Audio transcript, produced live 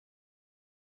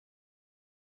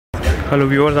Hello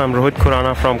viewers, I'm Rohit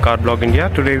Khurana from Car Blog India.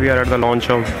 Today we are at the launch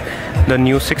of the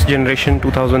new 6th generation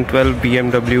 2012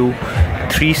 BMW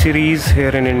 3 Series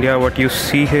here in India. What you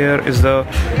see here is the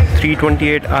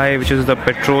 328i, which is the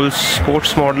petrol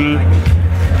sports model,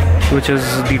 which is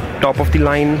the top of the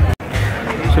line.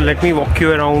 So let me walk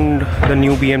you around the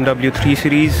new BMW 3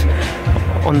 Series.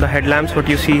 On the headlamps, what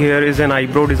you see here is an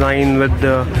eyebrow design with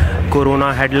the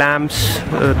Corona headlamps,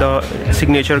 the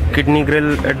signature kidney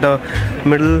grille at the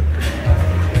middle.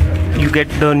 You get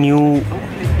the new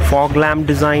fog lamp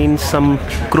design, some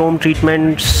chrome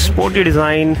treatments, sporty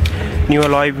design, new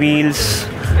alloy wheels,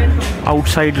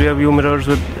 outside rear view mirrors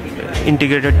with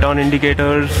integrated turn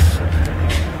indicators,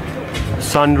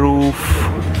 sunroof,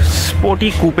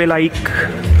 sporty coupe-like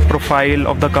profile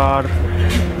of the car.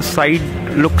 The side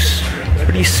looks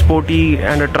pretty sporty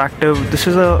and attractive. This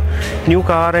is a new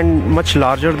car and much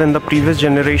larger than the previous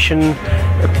generation,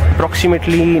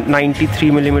 approximately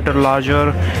 93mm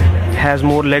larger, has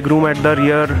more legroom at the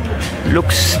rear,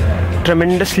 looks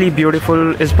tremendously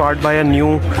beautiful, is powered by a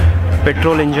new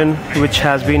petrol engine which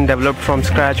has been developed from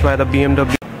scratch by the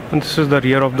BMW. And this is the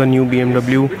rear of the new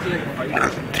BMW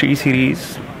 3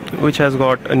 Series, which has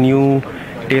got a new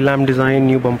tail lamp design,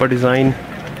 new bumper design.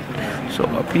 So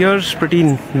appears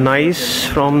pretty nice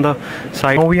from the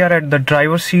side. Now we are at the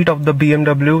driver's seat of the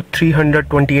BMW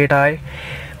 328i,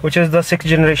 which is the 6th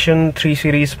generation 3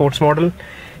 Series sports model.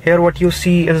 Here what you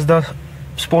see is the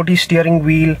sporty steering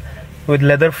wheel with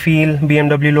leather feel,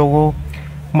 BMW logo,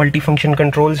 multifunction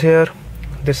controls here,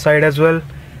 this side as well,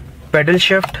 pedal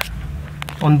shift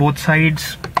on both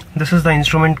sides. This is the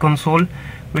instrument console,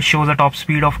 which shows a top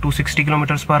speed of 260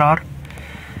 km/h.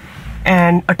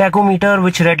 And a tachometer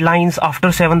which red lines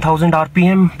after 7000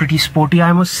 RPM. Pretty sporty,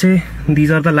 I must say.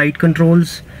 These are the light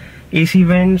controls. AC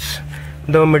vents,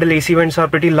 the middle AC vents are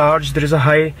pretty large. There is a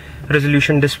high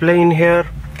resolution display in here.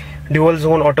 Dual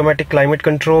zone automatic climate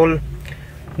control.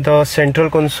 The central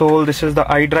console, this is the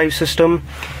iDrive system.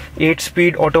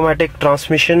 8-speed automatic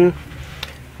transmission.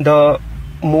 The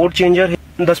mode changer,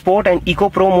 the Sport and Eco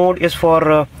Pro mode is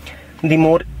for the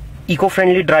more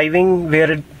eco-friendly driving,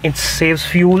 where it saves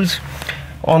fuels.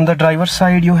 On the driver's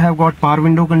side you have got power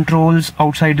window controls,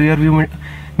 outside rear view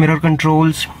mirror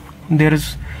controls. There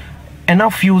is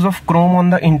enough use of chrome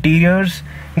on the interiors.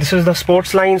 This is the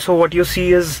sports line, so what you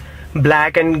see is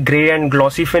black and grey and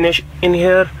glossy finish in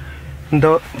here.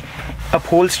 The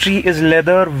upholstery is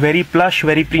leather, very plush,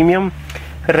 very premium.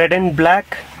 Red and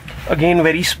black, again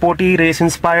very sporty, race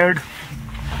inspired.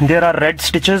 There are red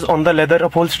stitches on the leather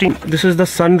upholstery. This is the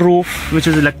sunroof, which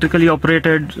is electrically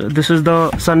operated. This is the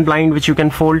sun blind, which you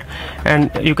can fold, and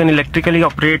you can electrically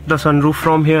operate the sunroof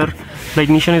from here. The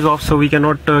ignition is off, so we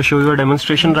cannot show you a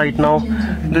demonstration right now.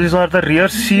 These are the rear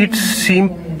seats, seem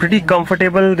pretty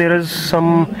comfortable. There is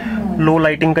some low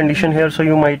lighting condition here, so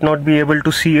you might not be able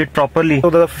to see it properly. So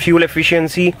the fuel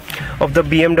efficiency of the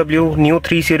BMW new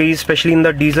 3 Series, especially in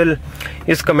the diesel,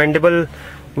 is commendable,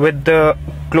 with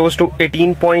close to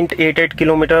 18.88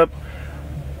 km/L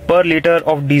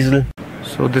of diesel.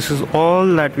 So this is all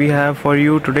that we have for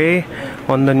you today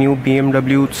on the new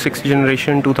BMW 6th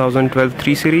generation 2012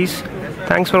 3 Series.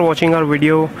 Thanks for watching our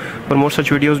video. For more such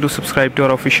videos, do subscribe to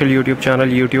our official YouTube channel,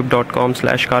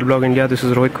 youtube.com/carblogindia. This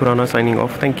is Rohit Khurana signing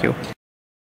off. Thank you.